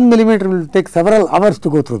 So, 1 millimeter will take several hours to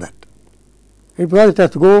go through that, because it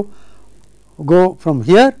has to go from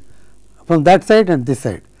here, from that side and this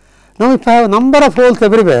side. Now, if I have a number of holes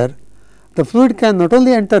everywhere, the fluid can not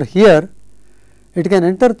only enter here, it can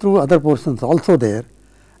enter through other portions also there,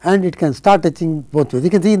 and it can start etching both ways. You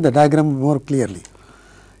can see in the diagram more clearly.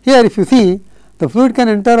 Here if you see, the fluid can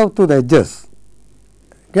enter up to the edges,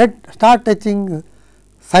 start etching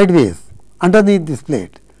sideways underneath this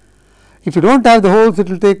plate. If you do not have the holes, it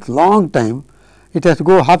will take long time. It has to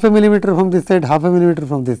go half a millimeter from this side, half a millimeter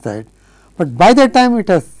from this side, but by the time it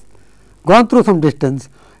has gone through some distance,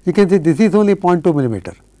 you can see this is only 0.2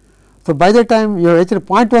 millimeter. So, by the time you have etched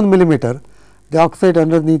 0.1 millimeter, the oxide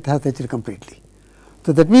underneath has etched completely.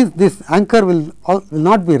 So, that means this anchor will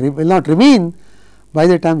not remain by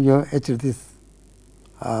the time you have etched this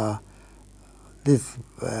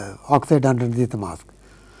oxide underneath the mask,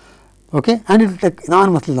 okay, and it will take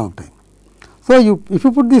enormously long time. So, if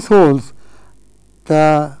you put these holes,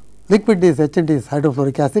 the liquid is etchant is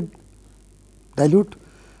hydrofluoric acid dilute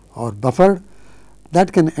or buffered,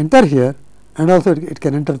 that can enter here, and also it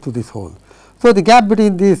can enter through this hole. So, the gap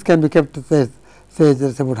between these can be kept, say there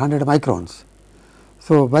is about 100 microns.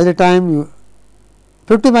 So, by the time you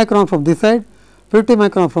 50 micron from this side, 50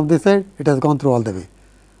 micron from this side, it has gone through all the way.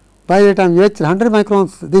 By the time you etch 100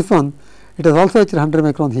 microns this one, it has also etched 100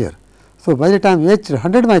 micron here. So, by the time you etch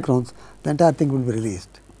 100 microns, the entire thing will be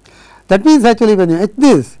released. That means, actually when you etch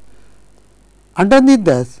this, underneath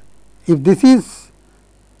this, if this is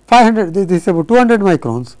 500, this is about 200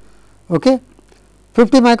 microns, okay,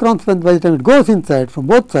 50 microns, when by the time it goes inside from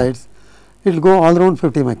both sides, it will go all around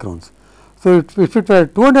 50 microns. So, if it were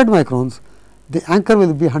 200 microns, the anchor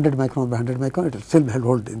will be 100 micron by 100 micron, it will still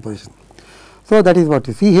hold in position. So, that is what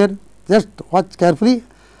you see here. Just watch carefully.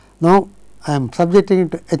 Now, I am subjecting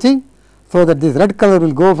it to etching, so that this red color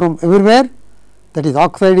will go from everywhere, that is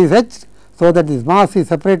oxide is etched. So, that this mass is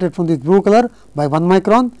separated from this blue color by 1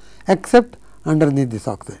 micron, except underneath this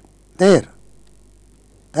oxide. There,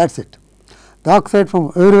 that is it. The oxide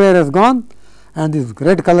from everywhere has gone, and this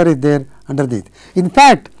red color is there underneath. In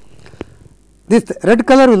fact, this red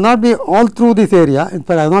color will not be all through this area. In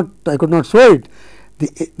fact, I could not show it.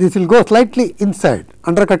 This will go slightly inside.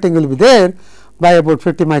 Undercutting will be there by about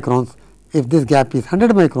 50 microns. If this gap is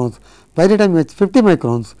 100 microns, by the time it's 50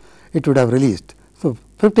 microns, it would have released. So,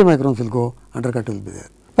 50 microns will go, undercut will be there,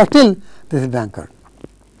 but still this is anchored.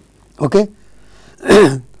 Okay.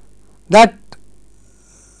 That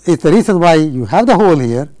is the reason why you have the hole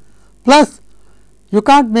here, plus you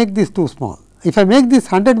can't make this too small. If I make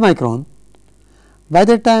this 100 micron, by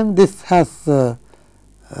the time this has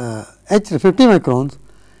etched 50 microns,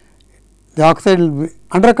 the oxide will be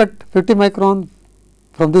undercut 50 micron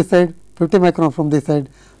from this side, 50 micron from this side,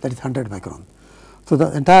 that is 100 micron. So,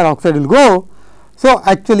 the entire oxide will go. So,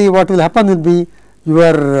 actually what will happen will be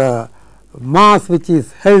your mass which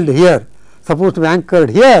is held here, supposed to be anchored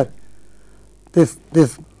here, this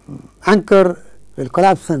anchor will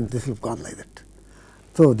collapse and this will gone like that.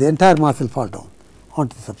 So, the entire mass will fall down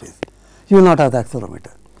onto the surface. You will not have the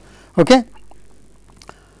accelerometer. Okay?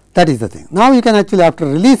 That is the thing. Now, you can actually, after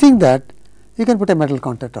releasing that, you can put a metal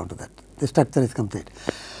contact onto that. The structure is complete.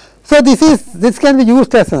 So, this can be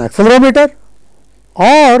used as an accelerometer,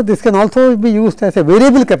 or this can also be used as a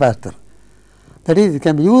variable capacitor. That is, it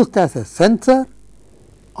can be used as a sensor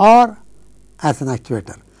or as an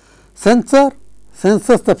actuator. Sensor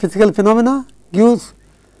senses the physical phenomena, gives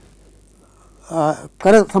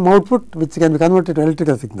some output which can be converted to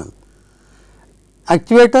electrical signal.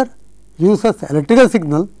 Actuator uses electrical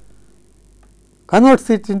signal, converts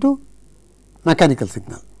it into mechanical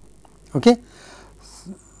signal. Okay.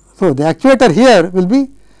 So, the actuator here will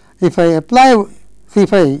be, if I apply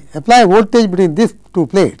voltage between these two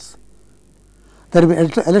plates, there will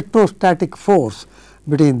be electrostatic force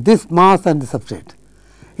between this mass and the substrate.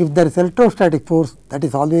 If there is electrostatic force, that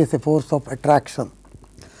is always a force of attraction.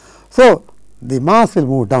 So, the mass will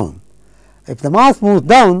move down. If the mass moves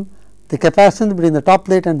down, the capacitance between the top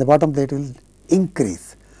plate and the bottom plate will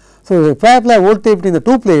increase. So, if I apply voltage between the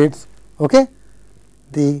two plates, okay,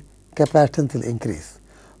 the capacitance will increase.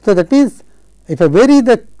 So, that means, if I vary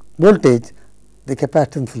the voltage, the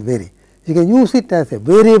capacitance will vary. You can use it as a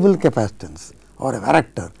variable capacitance or a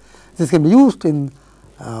varactor. This can be used in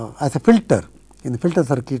as a filter in the filter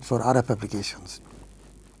circuit for RF applications.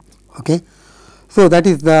 Okay. So, that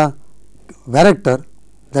is the varactor,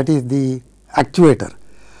 that is the actuator.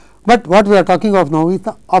 But what we are talking of now is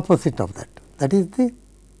the opposite of that. That is the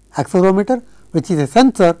accelerometer, which is a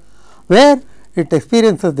sensor where it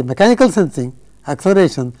experiences the mechanical sensing,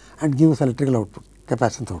 acceleration, and gives electrical output,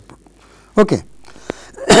 capacitance output. Okay.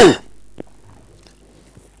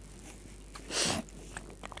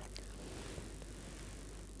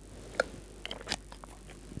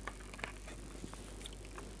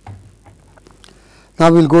 Now,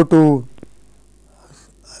 we will go to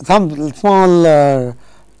some small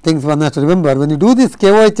things one has to remember. When you do this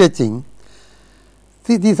KOH etching,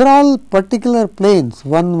 see, these are all particular planes,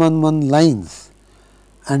 111 lines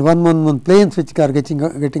and 111 planes which are getting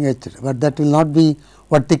etched, but that will not be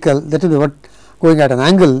vertical, that will be going at an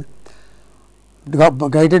angle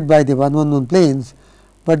guided by the 111 planes,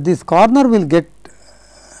 but this corner will get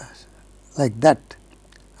like that,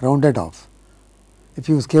 rounded off if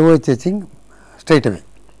you use KOH etching straight away.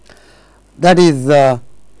 That is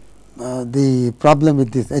the problem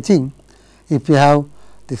with this etching. If you have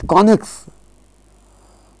this convex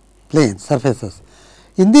plane surfaces,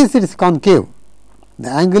 in this it is concave, the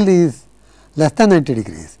angle is less than 90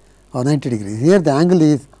 degrees or 90 degrees. Here the angle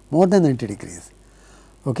is more than 90 degrees.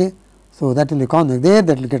 Okay. So, that will be convex, there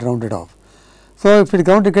that will get rounded off. So, if it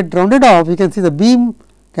get rounded off, you can see the beam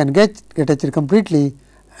can get etched completely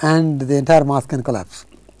and the entire mass can collapse.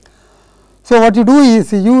 So, what you do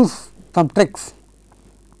is you use some tricks,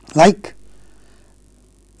 like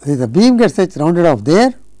the beam gets rounded off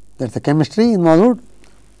there, that is the chemistry involved.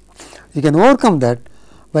 You can overcome that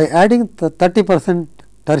by adding the 30%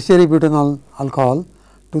 tertiary butanol alcohol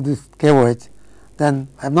to this KOH. Then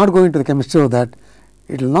I am not going to the chemistry of that,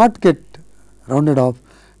 it will not get rounded off,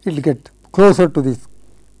 it will get closer to this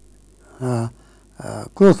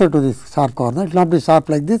sharp corner. It will not be sharp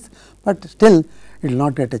like this, but still it will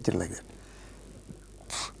not get etched like that.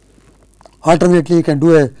 Alternately, you can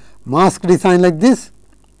do a mask design like this.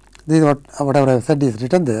 This is whatever I have said is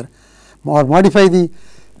written there, or modify the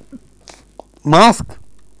mask,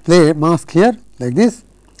 play mask here like this.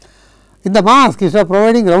 In the mask, instead of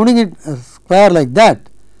providing rounding it a square like that,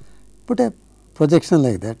 put a projection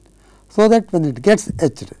like that, so that when it gets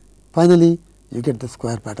etched, finally you get the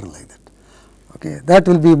square pattern like that. Okay, that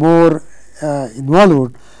will be more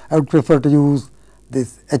involved. I would prefer to use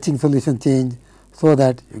this etching solution change, so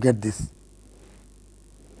that you get this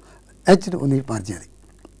etched only marginally.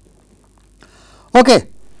 Okay.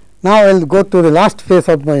 Now, I will go to the last phase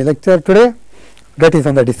of my lecture today, that is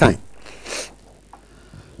on the design.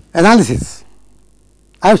 Analysis.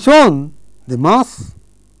 I have shown the mass,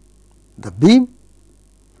 the beam,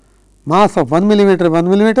 mass of 1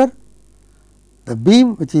 millimeter, the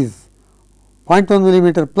beam which is 0.1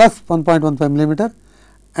 millimeter plus 1.15 millimeter,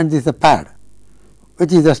 and this is a pad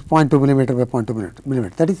which is just 0.2 millimeter by 0.2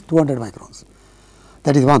 millimeter, that is 200 microns.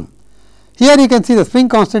 That is one. Here you can see the spring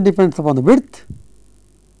constant depends upon the width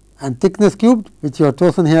and thickness cubed, which you have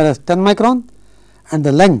chosen here as 10 micron, and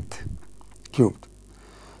the length cubed.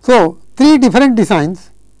 So, 3 different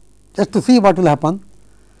designs just to see what will happen,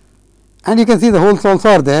 and you can see the holes also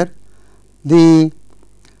are there. In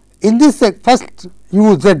this first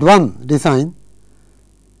UZ1 design,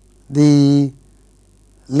 the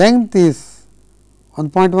length is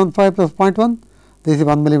 1.15 plus 0.1, this is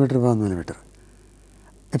 1 millimeter by 1 millimeter.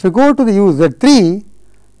 If you go to the UZ3,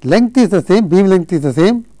 length is the same, beam length is the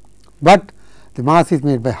same, but the mass is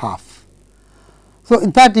made by half. So,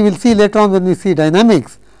 in fact, you will see later on when we see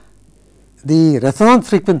dynamics, the resonance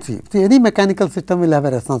frequency. See, any mechanical system will have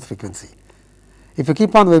a resonance frequency. If you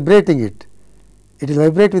keep on vibrating it, it will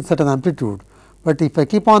vibrate with certain amplitude, but if I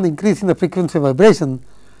keep on increasing the frequency of vibration,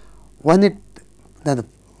 when the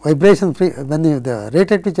vibration the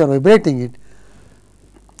rate at which you are vibrating it,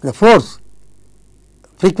 the force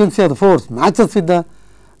frequency of the force matches with the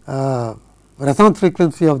resonance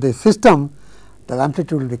frequency of the system, the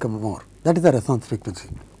amplitude will become more. That is the resonance frequency.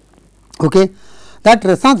 Okay. That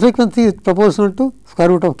resonance frequency is proportional to square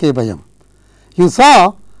root of k by m. You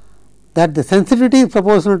saw that the sensitivity is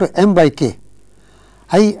proportional to m by k.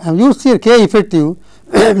 I have used here k effective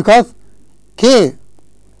because k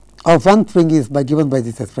of one spring is given by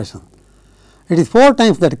this expression. It is 4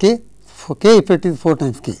 times that k, for k effective is 4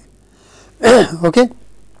 times k. Okay.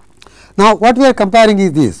 Now, what we are comparing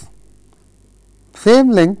is this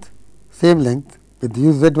same length with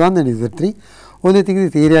UZ1 and UZ3, only thing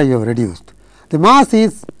is area you have reduced. The mass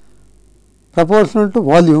is proportional to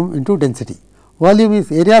volume into density. Volume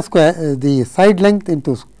is area square, the side length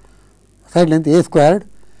into side length a squared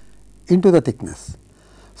into the thickness.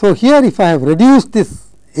 So, here if I have reduced this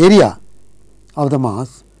area of the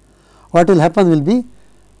mass, what will happen will be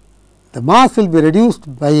the mass will be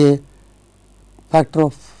reduced by a factor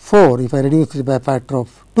of 4. If I reduce it by a factor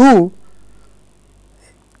of 2,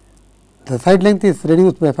 the side length is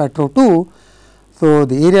reduced by a factor of 2. So,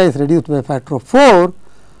 the area is reduced by a factor of 4.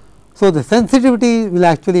 So, the sensitivity will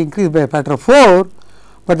actually increase by a factor of 4,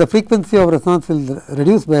 but the frequency of resonance will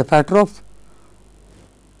reduce by a factor of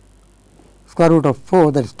square root of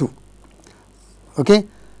 4, that is 2. Okay.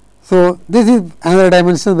 So, this is another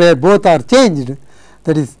dimension where both are changed,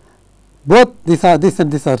 that is both this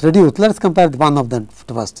and this are reduced. Let us compare one of them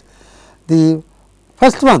first. The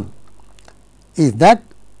first one is that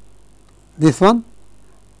this one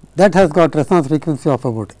that has got resonance frequency of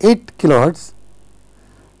about 8 kilohertz.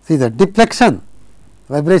 See, the deflection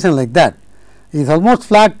vibration like that is almost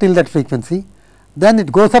flat till that frequency, then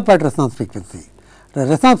it goes up at resonance frequency. The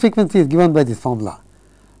resonance frequency is given by this formula.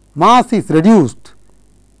 Mass is reduced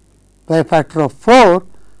by a factor of 4,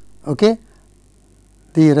 okay.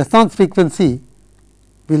 The resonance frequency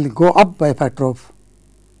will go up by a factor of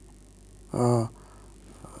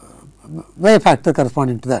by a factor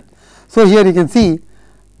corresponding to that. So, here you can see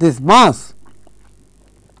this mass,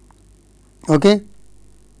 okay,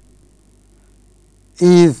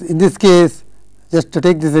 is in this case, just to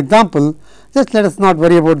take this example, just let us not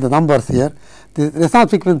worry about the numbers here. The resonance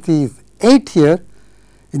frequency is 8 here.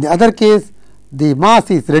 In the other case, the mass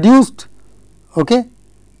is reduced, okay.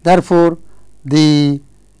 Therefore, the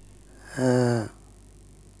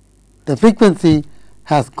frequency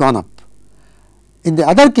has gone up. In the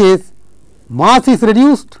other case, mass is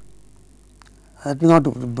reduced, let me not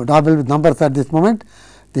dabble with numbers at this moment.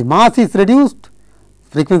 The mass is reduced,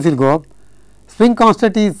 frequency will go up. Spring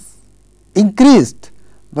constant is increased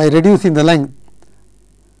by reducing the length.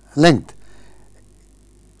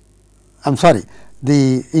 I am sorry,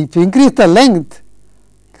 if you increase the length,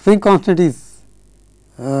 spring constant is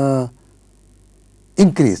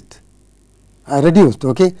increased, reduced.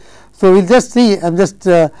 Okay. So, we will just see, I am just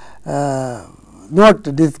note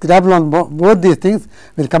this graph on both these things.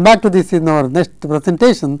 We will come back to this in our next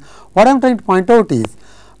presentation. What I am trying to point out is,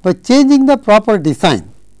 by changing the proper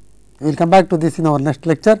design, we will come back to this in our next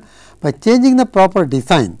lecture. By changing the proper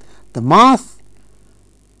design, the mass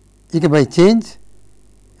you can by change,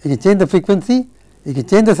 you can change the frequency, you can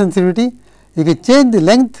change the sensitivity, you can change the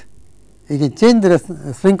length, you can change the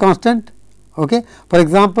spring constant. Okay. For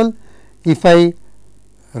example, if I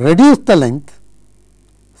reduce the length,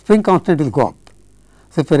 spring constant will go up.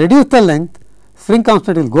 So, if I reduce the length, spring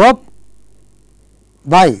constant will go up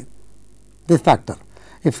by this factor.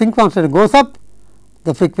 If spring constant goes up,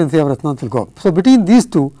 the frequency of resonance will go up. So, between these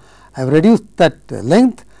two, I have reduced that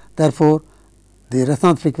length, therefore, the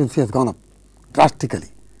resonance frequency has gone up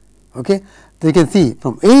drastically. Okay. So, you can see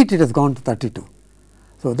from 8 it has gone to 32.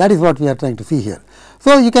 So, that is what we are trying to see here.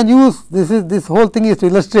 So, you can use this whole thing is to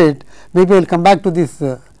illustrate, maybe I will come back to this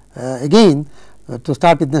again to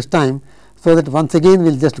start with next time. So, that once again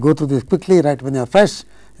we will just go through this quickly right when you are fresh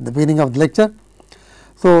in the beginning of the lecture.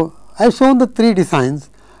 So, I have shown the 3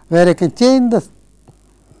 designs where I can change the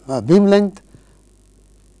beam length.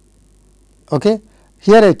 Okay.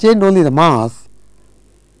 Here I changed only the mass,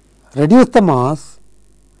 reduce the mass,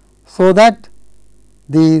 so that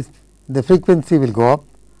the frequency will go up.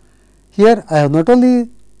 Here I have not only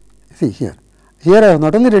here I have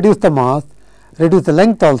not only reduced the mass, reduced the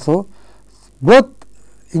length also, both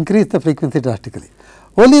increase the frequency drastically.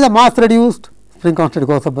 Only the mass reduced, spring constant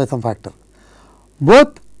goes up by some factor.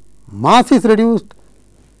 Both mass is reduced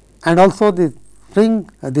and also the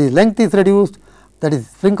length is reduced, that is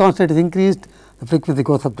spring constant is increased, the frequency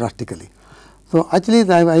goes up drastically. So,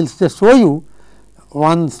 actually I will just show you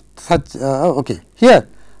one such okay. Here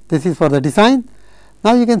this is for the design.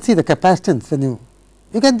 Now, you can see the capacitance when you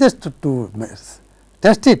can just to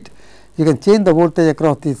test it, you can change the voltage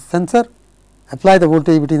across this sensor, apply the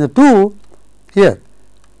voltage between the two. Here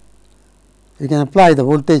you can apply the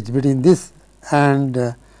voltage between this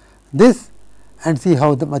and this and see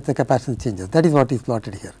how much the capacitance changes. That is what is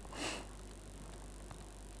plotted here.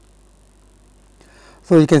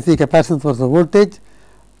 So, you can see capacitance versus voltage,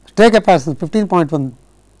 stray capacitance 15.1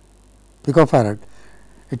 picofarad.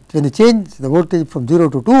 When you change the voltage from 0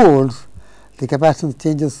 to 2 volts, the capacitance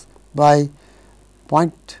changes by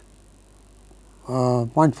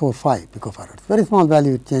 0.45 picofarad. Very small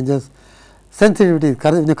value it changes. Sensitivity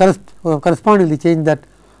correspondingly change that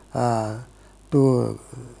to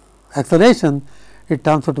acceleration, it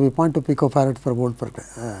turns out to be 0.2 picofarads per volt per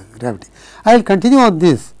gravity. I will continue on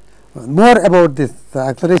this more about this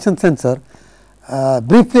acceleration sensor,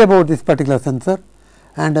 briefly about this particular sensor,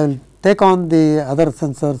 and I will take on the other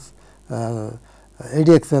sensors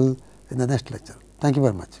ADXL in the next lecture. Thank you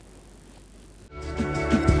very much.